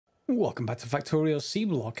Welcome back to Factorio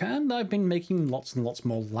Seablock, and I've been making lots and lots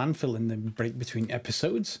more landfill in the break between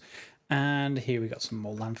episodes. And here we got some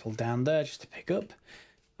more landfill down there just to pick up.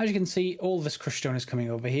 As you can see, all this crushed stone is coming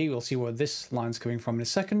over here. We'll see where this line's coming from in a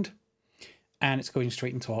second. And it's going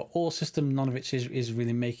straight into our ore system. None of it is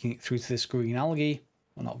really making it through to this green algae.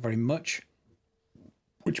 Well, not very much.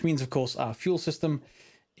 Which means, of course, our fuel system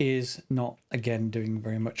is not, again, doing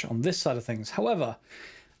very much on this side of things. However,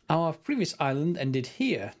 our previous island ended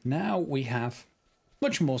here. Now we have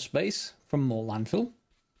much more space from more landfill.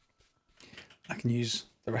 I can use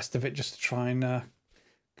the rest of it just to try and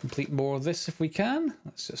complete more of this if we can.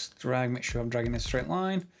 Let's just drag, make sure I'm dragging this straight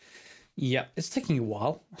line. Yeah, it's taking a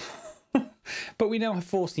while. But we now have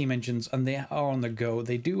 4 steam engines and they are on the go.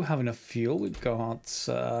 They do have enough fuel. We've got...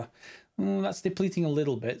 that's depleting a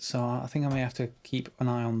little bit, so I think I may have to keep an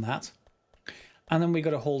eye on that. And then we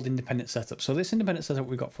got a whole independent setup. So this independent setup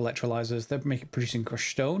we've got for electrolyzers, they're producing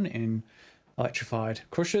crushed stone in electrified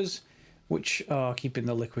crushers, which are keeping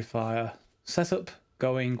the liquefier setup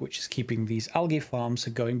going, which is keeping these algae farms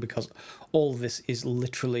going, because all this is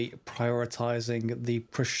literally prioritizing the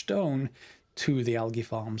crushed stone to the algae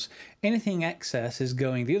farms. Anything excess is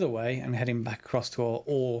going the other way and heading back across to our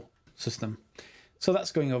ore system. So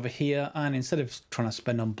that's going over here, and instead of trying to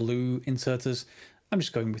spend on blue inserters, I'm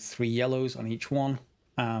just going with 3 yellows on each one.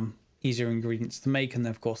 Easier ingredients to make, and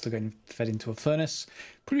then of course they're going fed into a furnace,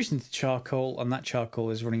 producing the charcoal, and that charcoal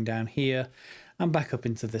is running down here and back up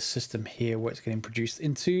into this system here, where it's getting produced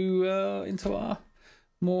into our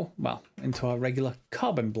into our regular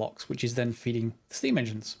carbon blocks, which is then feeding the steam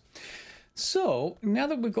engines. So now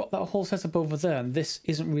that we've got that whole setup over there, and this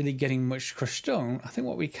isn't really getting much crushed stone, I think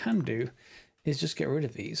what we can do is just get rid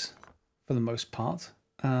of these for the most part.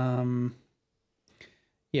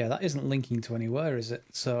 Yeah, that isn't linking to anywhere, is it?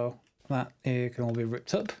 So that here can all be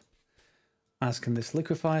ripped up, as can this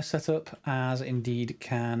liquefier setup, as indeed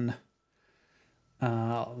can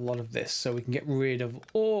a lot of this. So we can get rid of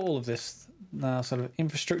all of this sort of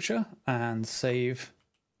infrastructure and save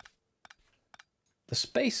the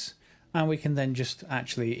space. And we can then just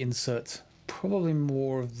actually insert probably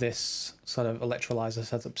more of this sort of electrolyzer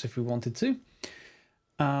setups if we wanted to.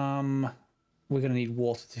 We're going to need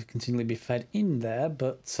water to continually be fed in there,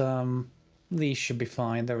 but these should be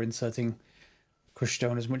fine. They're inserting crushed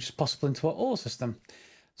stone as much as possible into our ore system.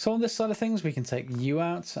 So on this side of things, we can take you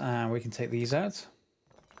out, and we can take these out.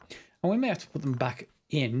 And we may have to put them back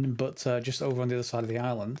in, but just over on the other side of the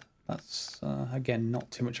island. That's, again, not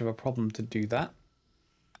too much of a problem to do that.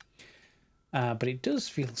 But it does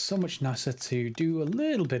feel so much nicer to do a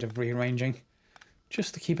little bit of rearranging,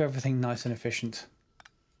 just to keep everything nice and efficient.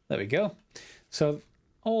 There we go. So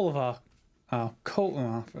all of our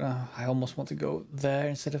coal, I almost want to go there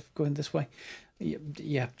instead of going this way.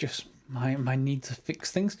 Yeah, just my need to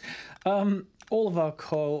fix things. All of our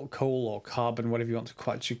coal or carbon, whatever you want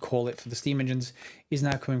to actually call it for the steam engines, is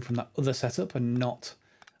now coming from that other setup and not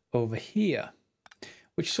over here.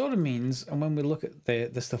 Which sort of means, and when we look at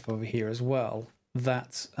the stuff over here as well,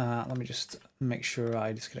 that, let me just make sure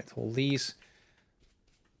I disconnect all these.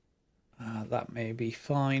 That may be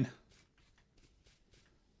fine.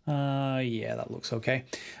 Yeah, that looks okay.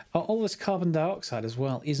 All this carbon dioxide as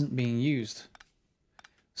well isn't being used.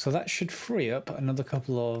 So that should free up another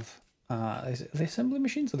couple of, is it the assembly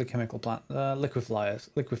machines or the chemical plant?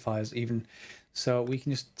 Liquefiers even. So we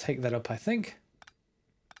can just take that up, I think.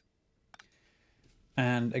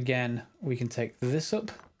 And again, we can take this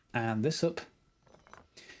up and this up.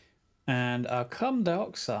 And our carbon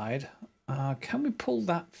dioxide, can we pull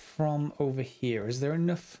that from over here? Is there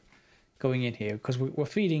enough going in here? Because we're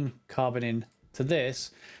feeding carbon in to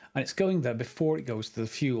this, and it's going there before it goes to the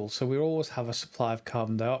fuel. So we always have a supply of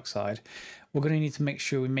carbon dioxide. We're going to need to make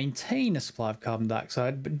sure we maintain a supply of carbon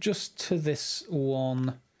dioxide, but just to this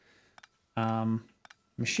one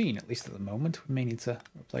machine, at least at the moment. We may need to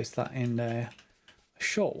replace that in a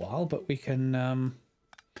short while, but we can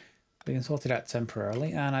sort it out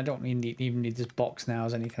temporarily. And I don't even need this box now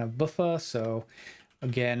as any kind of buffer, so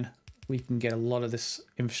again we can get a lot of this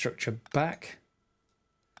infrastructure back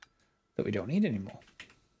that we don't need anymore.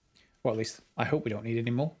 Well, at least I hope we don't need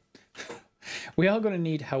anymore. We are going to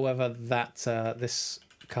need, however, that this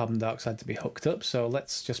carbon dioxide to be hooked up, so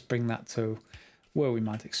let's just bring that to where we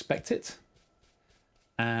might expect it.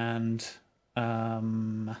 And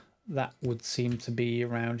that would seem to be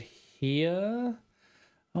around here,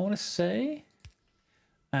 I want to say.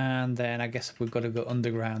 And then I guess we've got to go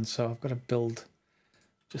underground, so I've got to build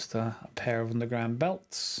just a pair of underground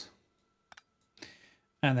belts.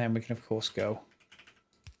 And then we can, of course, go,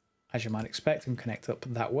 as you might expect, and connect up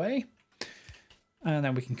that way. And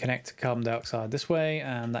then we can connect carbon dioxide this way,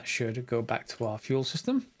 and that should go back to our fuel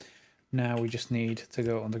system. Now we just need to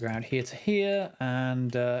go underground here to here,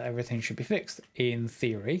 and everything should be fixed, in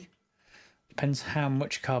theory. Depends how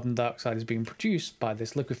much carbon dioxide is being produced by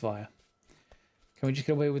this liquefier. Can we just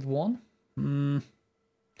get away with one?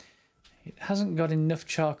 It hasn't got enough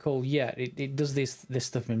charcoal yet. It does this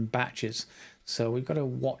stuff in batches, so we've got to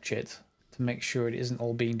watch it to make sure it isn't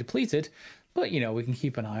all being depleted. But, you know, we can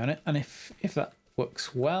keep an eye on it, and if that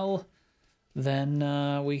works well, then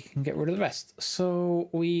we can get rid of the rest. So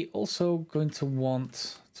we also going to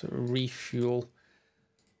want to refuel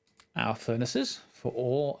our furnaces for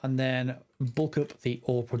ore, and then bulk up the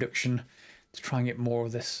ore production to try and get more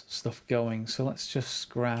of this stuff going. So let's just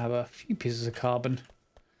grab a few pieces of carbon,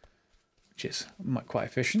 which is quite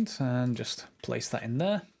efficient, and just place that in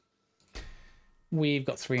there. We've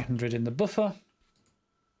got 300 in the buffer,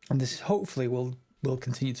 and this hopefully will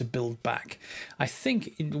continue to build back. I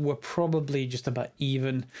think we're probably just about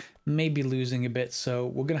even, maybe losing a bit, so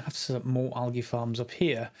we're going to have to set up more algae farms up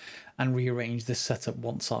here and rearrange this setup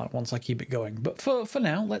once I keep it going. But for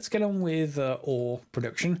now, let's get on with ore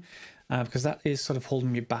production, because that is sort of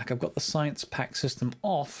holding me back. I've got the science pack system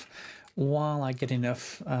off while I get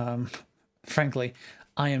enough, frankly,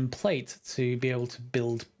 iron plate to be able to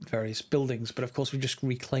build various buildings. But of course, we've just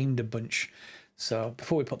reclaimed a bunch. So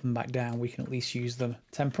before we put them back down, we can at least use them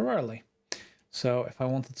temporarily. So if I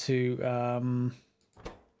wanted to...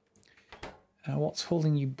 what's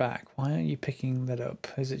holding you back? Why aren't you picking that up?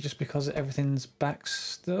 Is it just because everything's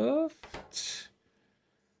backstuffed?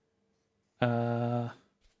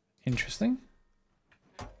 Interesting.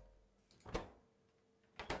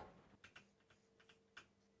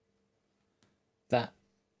 That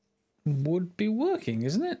would be working,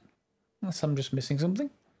 isn't it? Unless I'm just missing something.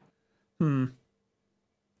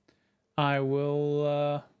 I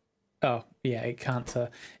will... oh, yeah, it can't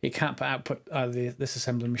put output this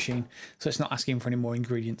assembly machine, so it's not asking for any more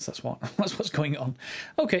ingredients. That's what's going on.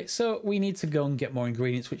 Okay, so we need to go and get more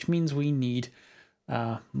ingredients, which means we need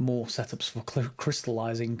more setups for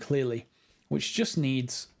crystallizing, clearly, which just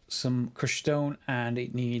needs some crushed stone, and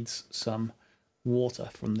it needs some water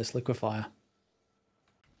from this liquefier.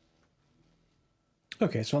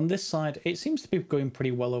 Okay, so on this side, it seems to be going pretty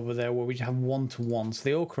well over there, where we have 1-to-1. So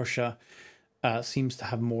the ore crusher seems to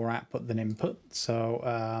have more output than input.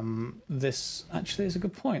 So this actually is a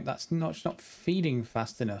good point. That's not feeding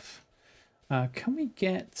fast enough. Can we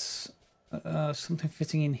get something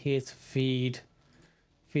fitting in here to feed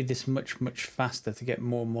this much faster to get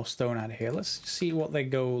more and more stone out of here? Let's see what they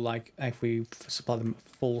go like if we supply them at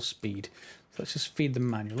full speed. So let's just feed them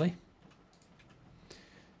manually.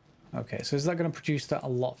 Okay, so is that going to produce that a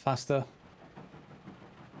lot faster?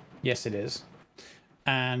 Yes, it is.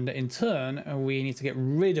 And in turn, we need to get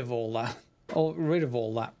rid of all that,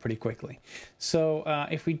 pretty quickly. So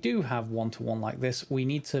if we do have 1-to-1 like this, we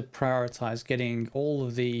need to prioritize getting all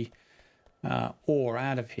of the ore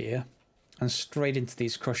out of here and straight into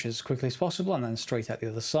these crushers as quickly as possible, and then straight out the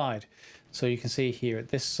other side. So you can see here at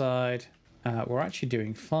this side, we're actually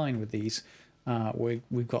doing fine with these.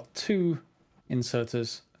 We've got 2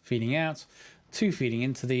 inserters feeding out, 2 feeding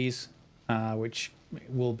into these, which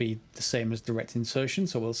will be the same as direct insertion,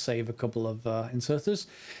 so we'll save a couple of inserters,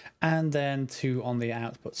 and then 2 on the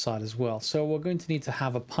output side as well. So we're going to need to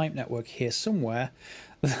have a pipe network here somewhere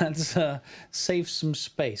that saves some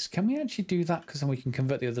space. Can we actually do that? Because then we can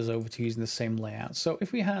convert the others over to using the same layout. So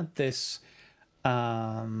if we had this, do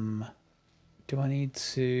I need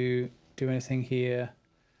to do anything here?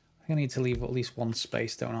 I think I need to leave at least 1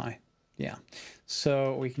 space, don't I? Yeah,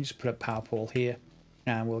 so we can just put a power pole here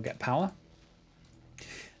and we'll get power, and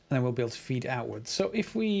then we'll be able to feed outwards. So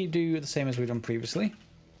if we do the same as we've done previously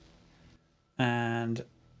and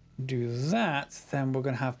do that, then we're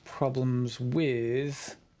going to have problems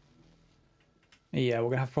with, yeah, we're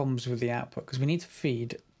going to have problems with the output, because we need to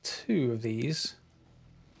feed 2 of these,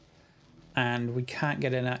 and we can't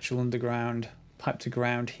get an actual underground pipe to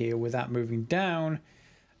ground here without moving down.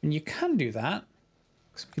 And you can do that,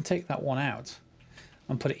 so we can take that one out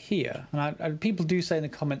and put it here. And people do say in the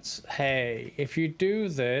comments, hey, if you do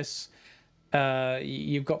this,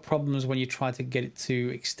 you've got problems when you try to get it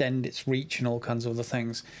to extend its reach and all kinds of other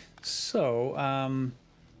things. So,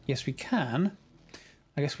 yes, we can.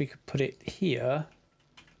 I guess we could put it here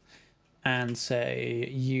and say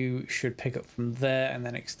you should pick up from there and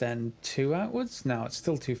then extend 2 outwards. No, it's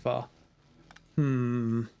still too far.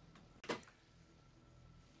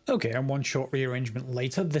 Okay, and 1 short rearrangement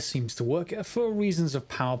later, this seems to work for reasons of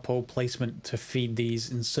power pole placement to feed these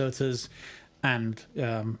inserters, and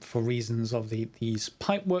for reasons of these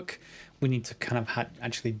pipe work. we need to kind of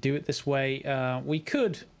actually do it this way. We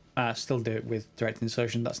could still do it with direct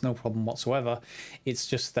insertion. That's no problem whatsoever. It's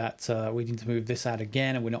just that we need to move this out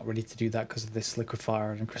again, and we're not ready to do that because of this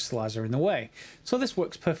liquefier and crystallizer in the way. So this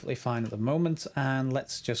works perfectly fine at the moment, and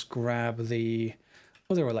let's just grab the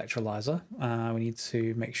other electrolyzer. We need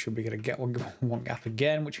to make sure we get one gap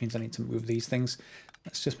again, which means I need to move these things.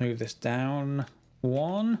 Let's just move this down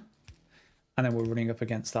one, and then we're running up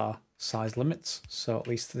against our size limits, so at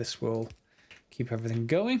least this will keep everything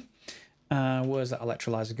going. Where's that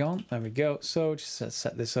electrolyzer gone? There we go. So just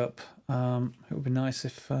set this up. It would be nice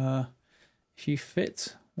if you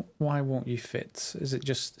fit. Why won't you fit? Is it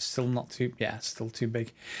just still not too? Yeah, it's still too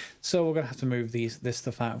big. So we're gonna have to move this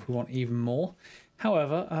stuff out if we want even more.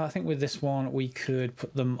 However, I think with this one we could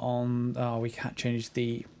put them on. We can't change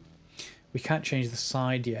the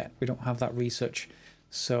side yet. We don't have that research.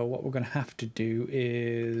 So what we're going to have to do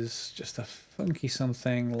is just a funky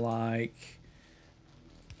something like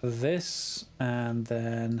this, and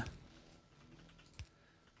then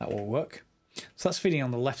that will work. So that's feeding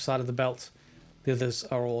on the left side of the belt. The others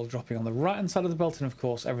are all dropping on the right hand side of the belt, and of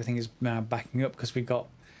course everything is now backing up because we've got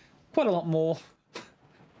quite a lot more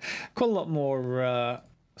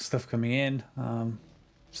stuff coming in,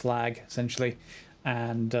 slag essentially,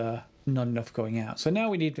 and not enough going out. So now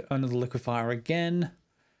we need another liquefier again.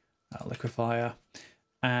 Liquefier,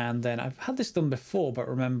 and then I've had this done before, but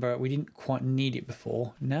remember we didn't quite need it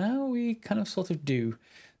before. Now we kind of sort of do.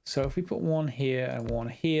 So if we put one here and one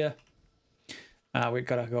here, we've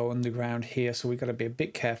got to go underground here, so we've got to be a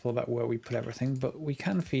bit careful about where we put everything, but we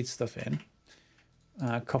can feed stuff in.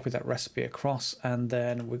 Copy that recipe across, and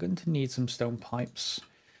then we're going to need some stone pipes,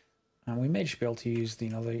 and we may just be able to use the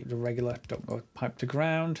regular don't go pipe to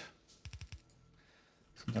ground,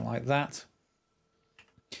 something like that.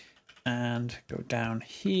 And go down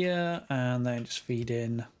here, and then just feed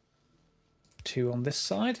in 2 on this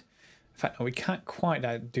side. In fact, no, we can't quite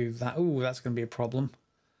do that. Ooh, that's going to be a problem.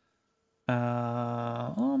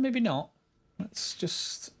 Oh, maybe not. Let's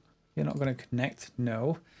just... You're not going to connect,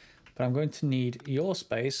 no. But I'm going to need your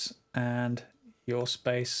space and your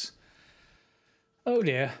space. Oh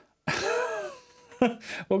dear. We're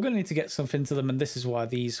going to need to get something to them, and this is why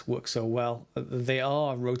these work so well. They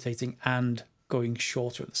are rotating and going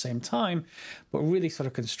shorter at the same time, but really sort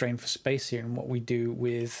of constrained for space here in what we do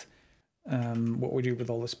with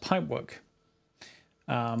all this pipe work.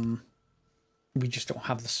 We just don't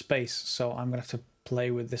have the space, so I'm gonna have to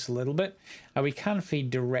play with this a little bit. We can feed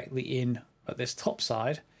directly in at this top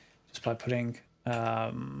side just by putting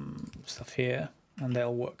stuff here, and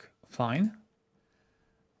they'll work fine.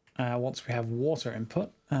 Once we have water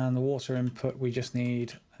input, and the water input we just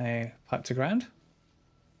need a pipe to ground.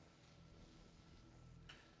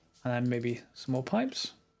 And then maybe some more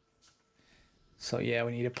pipes. So yeah,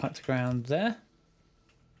 we need a pipe to ground there.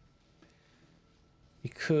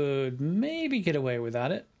 We could maybe get away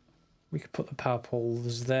without it. We could put the power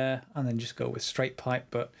poles there and then just go with straight pipe,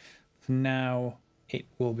 but for now it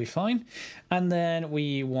will be fine. And then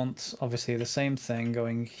we want obviously the same thing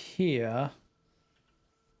going here.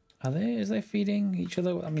 Is they feeding each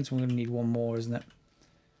other? That means we're going to need one more, isn't it?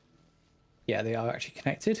 Yeah, they are actually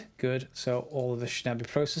connected. Good. So all of this should now be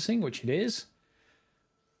processing, which it is.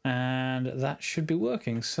 And that should be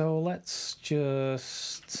working. So let's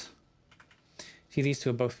just... See, these two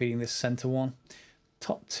are both feeding this center one.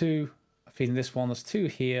 Top 2 are feeding this one. There's 2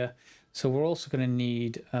 here. So we're also going to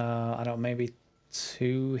need, I don't know, maybe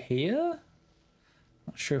 2 here?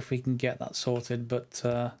 Not sure if we can get that sorted, but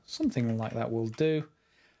something like that will do.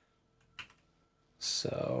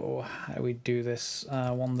 So how do we do this?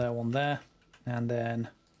 One there, and then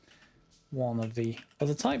one of the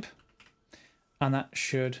other type. And that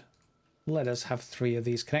should let us have 3 of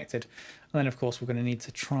these connected. And then of course we're going to need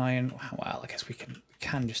to try and, well, I guess we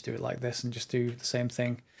can just do it like this and just do the same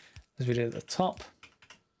thing as we did at the top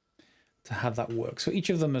to have that work. So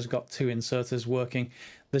each of them has got 2 inserters working.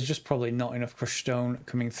 There's just probably not enough crushed stone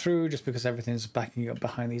coming through just because everything's backing up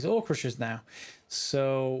behind these ore crushers now.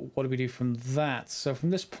 So what do we do from that? So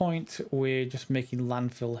from this point, we're just making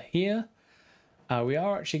landfill here. We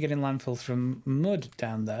are actually getting landfill from mud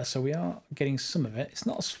down there, so we are getting some of it. It's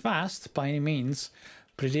not as fast by any means,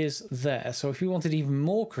 but it is there. So if we wanted even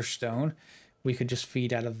more crushed stone, we could just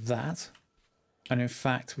feed out of that. And in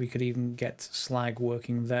fact, we could even get slag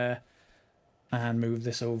working there and move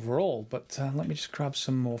this overall. But let me just grab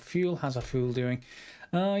some more fuel. How's our fuel doing?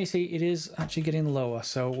 You see, it is actually getting lower,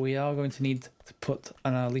 so we are going to need to put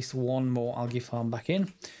at least one more algae farm back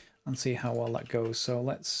in and see how well that goes. So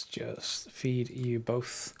let's just feed you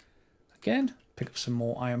both again, pick up some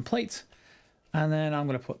more iron plate, and then I'm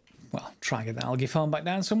going to put, well, try and get the algae farm back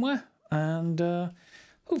down somewhere. and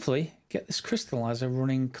hopefully get this crystallizer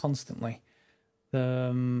running constantly.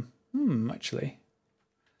 Actually,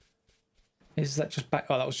 is that just back?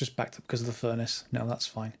 Oh, that was just backed up because of the furnace. No, that's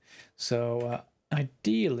fine. So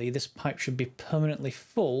ideally, this pipe should be permanently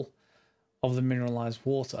full of the mineralized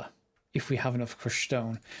water if we have enough crushed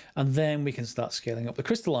stone, and then we can start scaling up the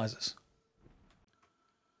crystallizers.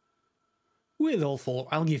 With all 4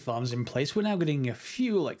 algae farms in place, we're now getting a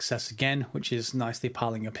fuel excess again, which is nicely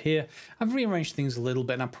piling up here. I've rearranged things a little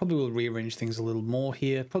bit, and I probably will rearrange things a little more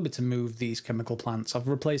here, probably to move these chemical plants. I've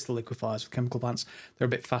replaced the liquefiers with chemical plants. They're a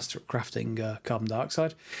bit faster at crafting carbon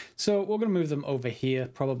dioxide. So we're going to move them over here,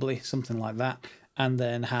 probably, something like that, and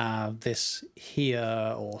then have this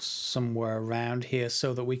here or somewhere around here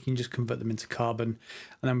so that we can just convert them into carbon,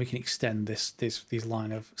 and then we can extend these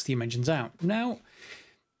line of steam engines out. Now,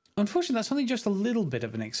 unfortunately, that's only just a little bit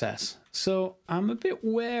of an excess, so I'm a bit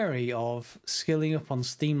wary of scaling up on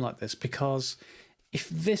steam like this, because if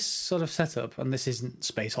this sort of setup, and this isn't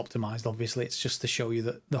space optimized, obviously, it's just to show you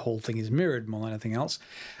that the whole thing is mirrored more than anything else.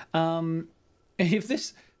 If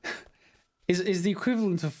this is the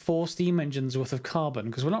equivalent of 4 steam engines worth of carbon,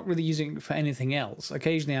 because we're not really using it for anything else.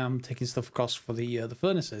 Occasionally I'm taking stuff across for the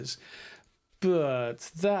furnaces,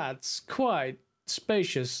 but that's quite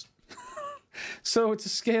spacious. So to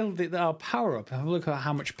scale our power up, have a look at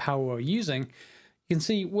how much power we're using. You can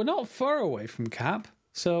see we're not far away from cap,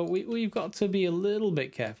 so we've got to be a little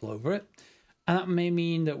bit careful over it. And that may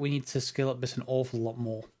mean that we need to scale up this an awful lot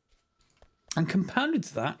more. And compounded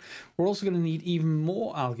to that, we're also going to need even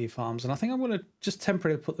more algae farms. And I think I'm going to just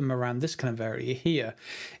temporarily put them around this kind of area here.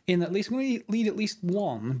 In at least, I'm going to need at least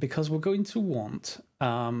one, because we're going to want,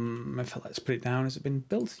 in fact, let's put it down. Has it been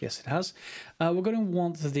built? Yes, it has. We're going to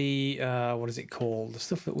want the, what is it called? The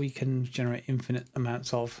stuff that we can generate infinite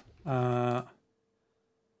amounts of.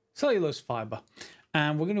 Cellulose fiber.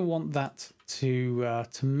 And we're going to want that to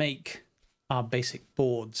make our basic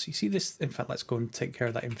boards. You see this? In fact, let's go and take care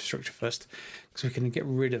of that infrastructure first, because we can get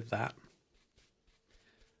rid of that.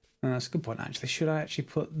 And that's a good point, actually. Should I actually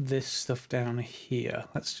put this stuff down here?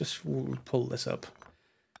 Let's just pull this up.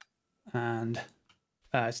 And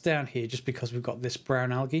it's down here just because we've got this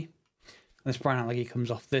brown algae. And this brown algae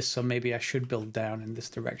comes off this, so maybe I should build down in this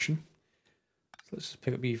direction. So let's just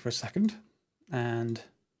pick up you for a second. And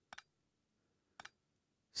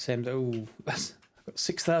same, oh, that's, I've got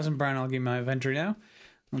 6,000 brown algae in my inventory now.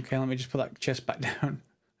 Okay, let me just put that chest back down.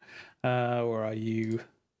 Where are you?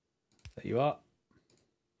 There you are.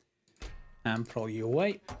 And pull you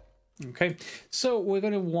away. Okay, so we're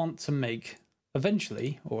going to want to make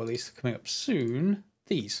eventually, or at least coming up soon,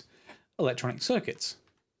 these electronic circuits.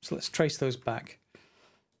 So let's trace those back.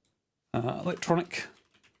 Electronic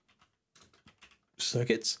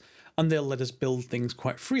circuits, and they'll let us build things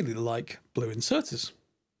quite freely, like blue inserters.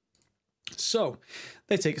 So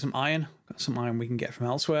they take some iron we can get from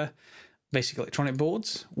elsewhere, basic electronic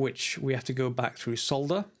boards, which we have to go back through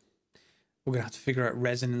solder. We're going to have to figure out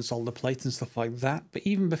resin and solder plates and stuff like that. But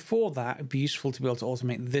even before that, it'd be useful to be able to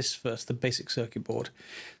automate this first, the basic circuit board.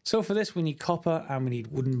 So for this, we need copper and we need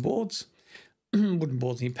wooden boards. Wooden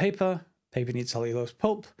boards need paper. Paper needs cellulose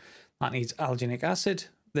pulp. That needs alginic acid.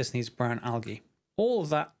 This needs brown algae. All of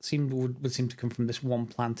that would seem to come from this one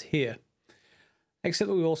plant here. Except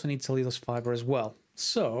that we also need cellulose fiber as well.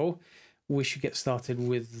 So we should get started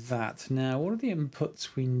with that. Now, what are the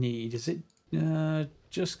inputs we need? Is it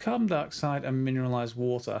just carbon dioxide and mineralized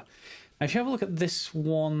water? Now, if you have a look at this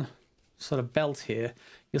one sort of belt here,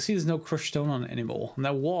 you'll see there's no crushed stone on it anymore. And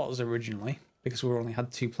there was originally, because we only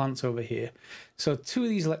had 2 plants over here. So 2 of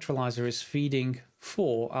these electrolyzer is feeding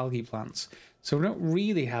 4 algae plants. So we don't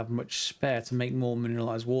really have much spare to make more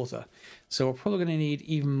mineralized water. So we're probably going to need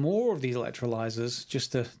even more of these electrolyzers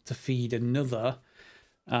just to feed another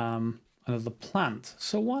plant.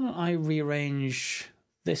 So why don't I rearrange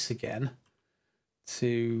this again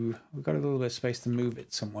to, we've got a little bit of space to move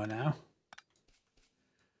it somewhere now.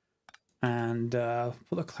 And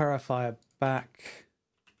put the clarifier back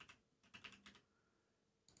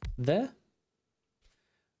there,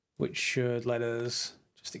 which should let us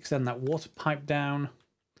just extend that water pipe down.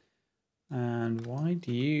 And why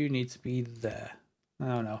do you need to be there?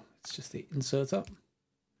 Oh no, it's just the insert up.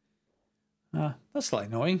 That's slightly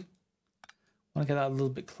annoying. I want to get that a little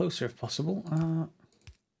bit closer if possible.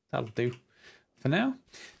 That'll do for now.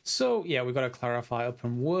 So yeah, we've got a clarifier up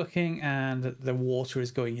and working, and the water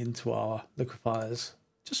is going into our liquefiers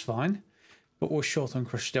just fine. But we're short on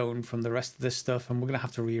crushed stone from the rest of this stuff, and we're going to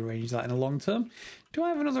have to rearrange that in the long term. Do I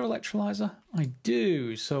have another electrolyzer? I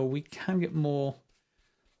do, so we can get more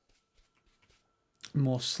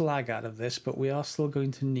slag out of this, but we are still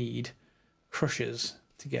going to need crushers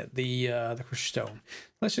to get the crushed stone.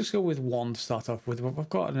 Let's just go with one to start off with. I've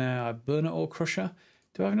got a burner ore crusher.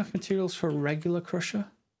 Do I have enough materials for a regular crusher?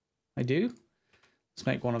 I do. Let's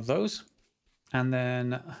make one of those. And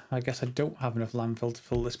then I guess I don't have enough landfill to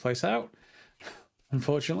fill this place out,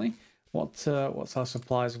 unfortunately. What's our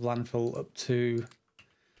supplies of landfill up to?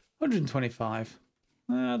 125.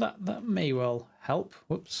 That may well help.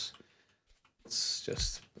 Whoops. Let's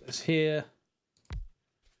just put this here.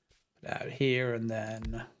 Put it out here, and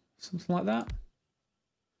then something like that.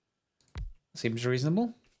 Seems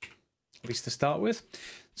reasonable, at least to start with.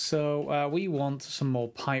 So we want some more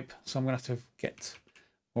pipe, so I'm going to have to get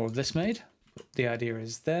more of this made. But the idea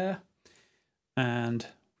is there, and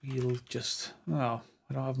we'll just, oh,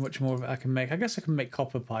 I don't have much more of it I can make. I guess I can make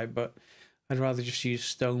copper pipe, but I'd rather just use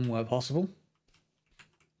stone where possible.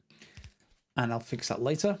 And I'll fix that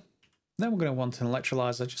later. Then we're going to want an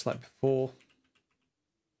electrolyzer just like before.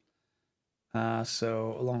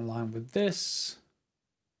 So along the line with this.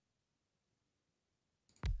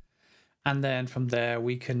 And then from there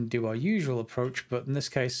we can do our usual approach, but in this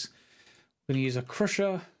case we're going to use a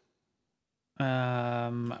crusher.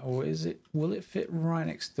 Or will it fit right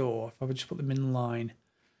next door if I would just put them in line?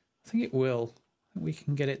 I think it will. We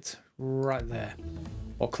can get it right there,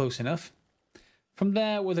 or close enough. From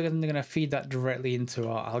there, we're going to feed that directly into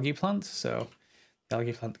our algae plant. So the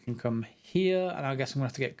algae plant can come here, and I guess I'm going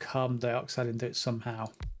to have to get carbon dioxide into it somehow.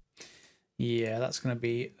 Yeah, that's going to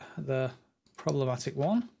be the problematic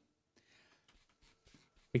one.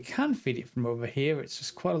 We can feed it from over here. It's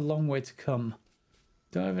just quite a long way to come.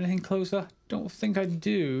 Do I have anything closer? Don't think I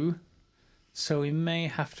do. So we may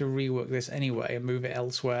have to rework this anyway and move it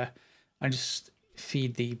elsewhere and just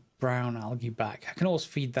feed the brown algae back. I can always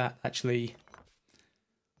feed that actually.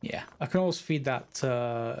 Yeah, I can always feed that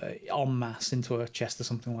en masse into a chest or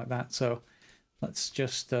something like that. So let's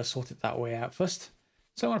just sort it that way out first.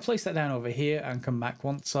 So I'm going to place that down over here and come back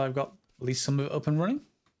once I've got at least some of it up and running.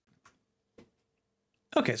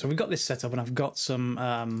 Okay, so we've got this set up and I've got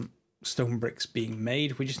some stone bricks being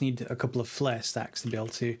made. We just need a couple of flare stacks to be able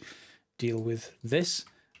to deal with this.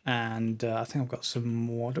 And I think I've got some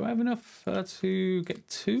more. Do I have enough to get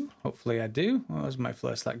two? Hopefully I do. Where's my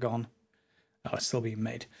flare stack gone? Oh, it's still being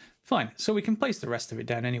made. Fine, so we can place the rest of it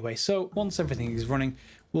down anyway. So once everything is running,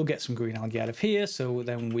 we'll get some green algae out of here. So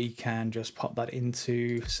then we can just pop that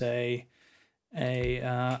into, say,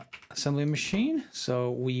 a assembly machine.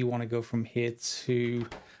 So we want to go from here to,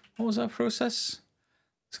 what was our process?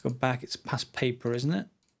 Let's go back. It's past paper, isn't it?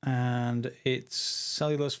 And it's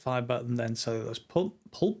cellulose fiber and then cellulose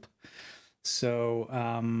pulp. So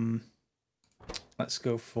let's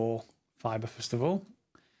go for fiber first of all.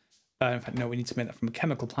 In fact, no, we need to make that from a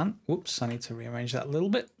chemical plant. Whoops, I need to rearrange that a little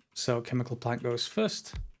bit. So chemical plant goes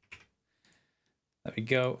first. There we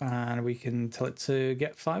go. And we can tell it to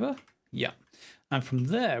get fiber. Yeah. And from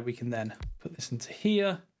there, we can then put this into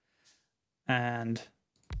here. And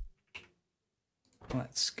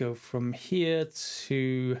let's go from here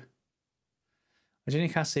to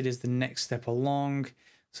organic acid is the next step along.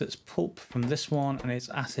 So it's pulp from this one and it's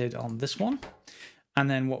acid on this one. And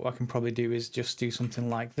then what I can probably do is just do something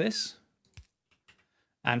like this.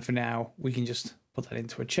 And for now, we can just put that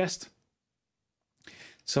into a chest.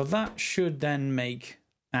 So that should then make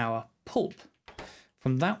our pulp.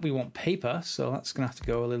 From that, we want paper. So that's going to have to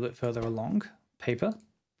go a little bit further along. Paper.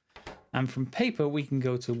 And from paper, we can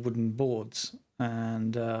go to wooden boards.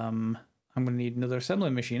 And I'm going to need another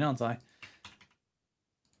assembly machine, aren't I?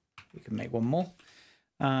 We can make one more.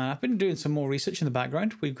 I've been doing some more research in the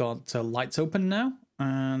background. We've got lights open now,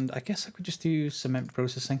 and I guess I could just do cement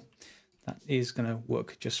processing. That is going to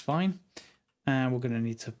work just fine. And we're going to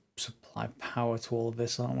need to supply power to all of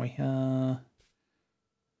this, aren't we? The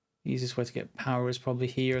easiest way to get power is probably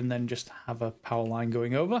here, and then just have a power line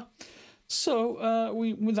going over. So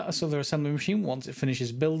with that other assembly machine, once it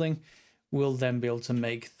finishes building, we'll then be able to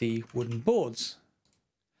make the wooden boards.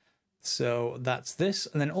 So that's this,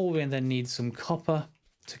 and then all we then need some copper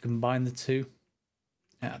to combine the two.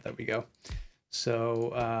 Yeah, there we go.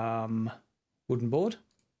 So wooden board.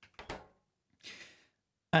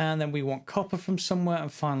 And then we want copper from somewhere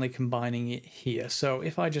and finally combining it here. So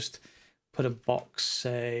if I just put a box,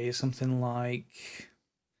 say something like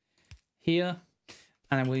here,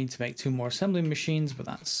 and then we need to make two more assembly machines, but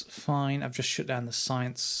that's fine. I've just shut down the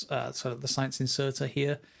science, the science inserter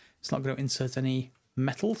here. It's not going to insert any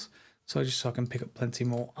metals. So just so I can pick up plenty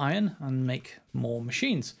more iron and make more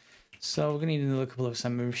machines. So we're going to need another couple of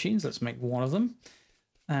assembly machines. Let's make one of them.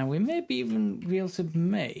 And we may even be able to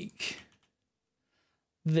make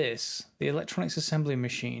this, the electronics assembly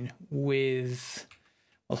machine with,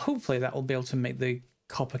 well, hopefully that will be able to make the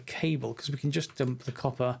copper cable, because we can just dump the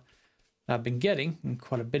copper that I've been getting, and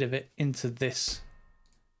quite a bit of it, into this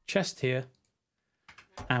chest here,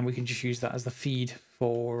 and we can just use that as the feed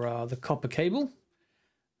for the copper cable.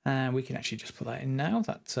 And we can actually just put that in now.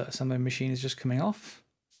 That assembling machine is just coming off,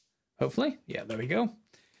 hopefully. Yeah, there we go.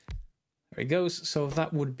 There it goes. So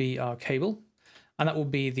that would be our cable, and that will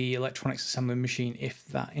be the electronics assembling machine if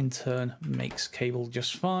that in turn makes cable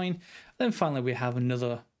just fine. And then finally we have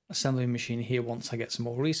another assembling machine here once I get some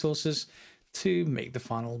more resources to make the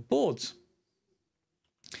final boards.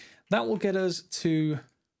 That will get us to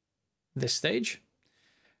this stage.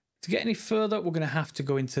 To get any further, we're going to have to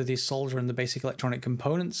go into the solder and the basic electronic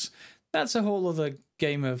components. That's a whole other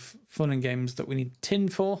game of fun and games that we need tin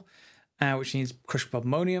for, which needs crushed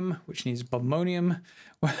bobmonium, which needs bobmonium.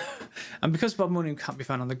 And because bobmonium can't be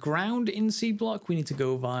found on the ground in Seablock, we need to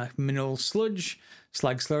go via mineral sludge,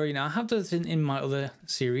 slag slurry. Now, I have this in my other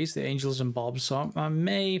series, the Angels and Bobs, so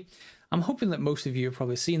I'm hoping that most of you have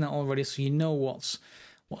probably seen that already, so you know what's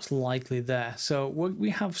likely there. So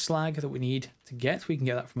we have slag that we need to get. We can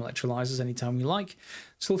get that from electrolyzers anytime we like.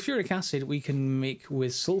 Sulfuric acid we can make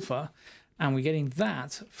with sulfur, and we're getting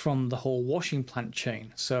that from the whole washing plant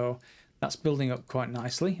chain. So that's building up quite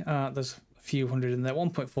nicely. There's a few hundred in there,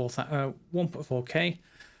 1.4K.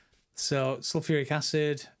 So sulfuric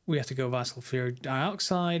acid, we have to go via sulfuric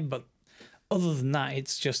dioxide, but other than that,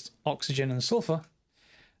 it's just oxygen and sulfur,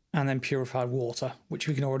 and then purified water, which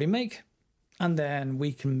we can already make. And then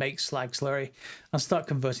we can make slag slurry and start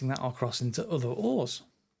converting that across into other ores.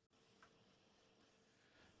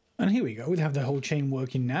 And here we go, we have the whole chain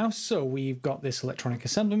working now. So we've got this electronic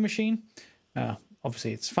assembly machine.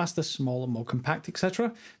 Obviously it's faster, smaller, more compact,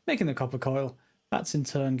 etc. Making the copper coil. That's in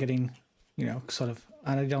turn getting, sort of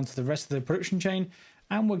added onto the rest of the production chain.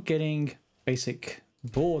 And we're getting basic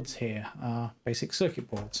boards here, basic circuit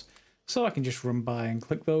boards. So I can just run by and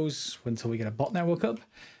click those until we get a bot network up.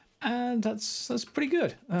 And that's pretty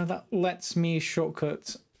good. That lets me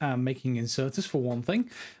shortcut making inserters for one thing.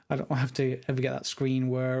 I don't have to ever get that screen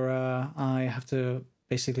where I have to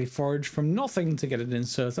basically forage from nothing to get an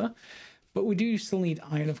inserter. But we do still need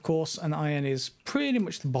iron, of course, and iron is pretty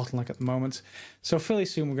much the bottleneck at the moment. So fairly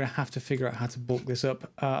soon we're going to have to figure out how to bulk this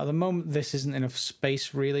up. At the moment, this isn't enough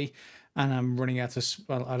space really, and I'm running out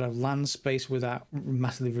of land space without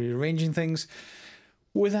massively rearranging things.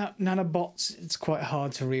 Without nanobots, it's quite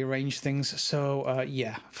hard to rearrange things. So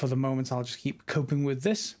yeah, for the moment, I'll just keep coping with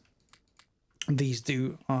this. These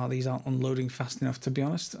aren't unloading fast enough, to be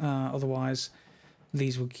honest. Otherwise,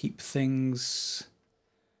 these will keep things.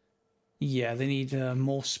 Yeah, they need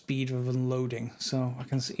more speed of unloading. So I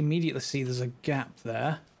can immediately see there's a gap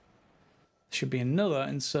there. There should be another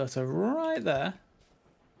inserter right there.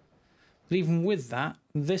 But even with that,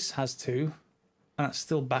 this has two, and it's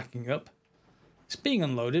still backing up. It's being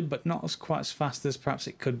unloaded, but not quite as fast as perhaps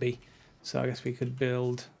it could be. So I guess we could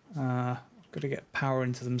build, got to get power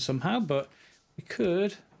into them somehow, but we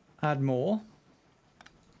could add more.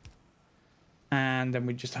 And then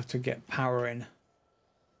we just have to get power in.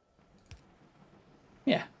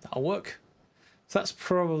 Yeah, that'll work. So that's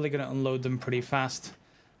probably going to unload them pretty fast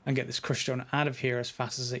and get this crushed stone out of here as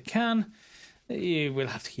fast as it can. We'll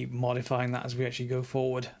have to keep modifying that as we actually go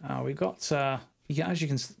forward. We've got, as you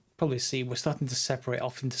can probably see, we're starting to separate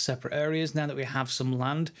off into separate areas now that we have some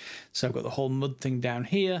land. So I've got the whole mud thing down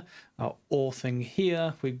here, our ore thing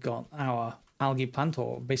here. We've got our algae plant,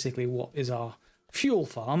 or basically what is our fuel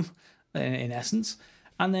farm in essence.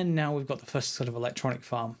 And then now we've got the first sort of electronic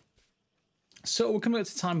farm. So we're coming up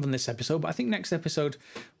to time on this episode, but I think next episode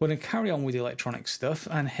we're going to carry on with the electronic stuff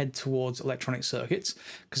and head towards electronic circuits,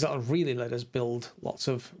 because that'll really let us build lots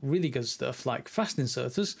of really good stuff like fast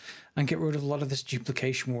inserters and get rid of a lot of this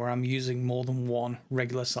duplication where I'm using more than one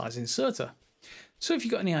regular size inserter. So if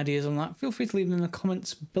you've got any ideas on that, feel free to leave them in the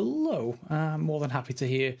comments below. I'm more than happy to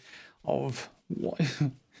hear of what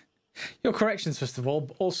your corrections, first of all,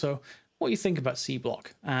 but also what you think about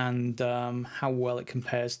Seablock and how well it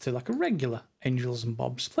compares to like a regular Angels and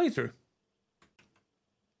Bobs playthrough.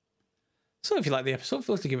 So if you like the episode,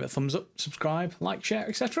 feel free to give it a thumbs up, subscribe, like, share,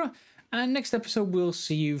 etc. And next episode we'll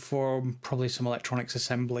see you for probably some electronics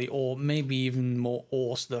assembly or maybe even more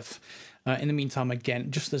ore stuff. In the meantime,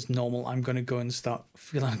 again, just as normal, I'm going to go and start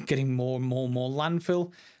getting more and more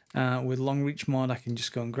landfill. With long reach mod, I can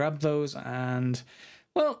just go and grab those, and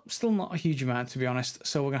well, still not a huge amount, to be honest,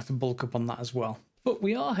 so we're going to have to bulk up on that as well. But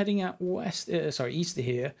we are heading out east of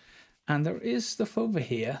here, and there is stuff over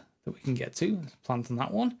here that we can get to. Let's plant on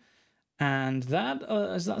that one. And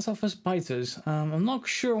that's our first biters. I'm not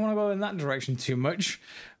sure I want to go in that direction too much,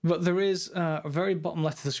 but there is, a very bottom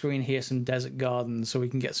left of the screen here, some desert gardens, so we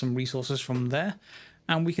can get some resources from there.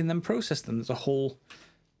 and we can then process them. There's a whole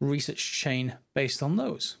research chain based on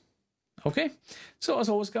those. Okay, so as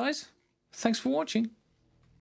always, guys, thanks for watching.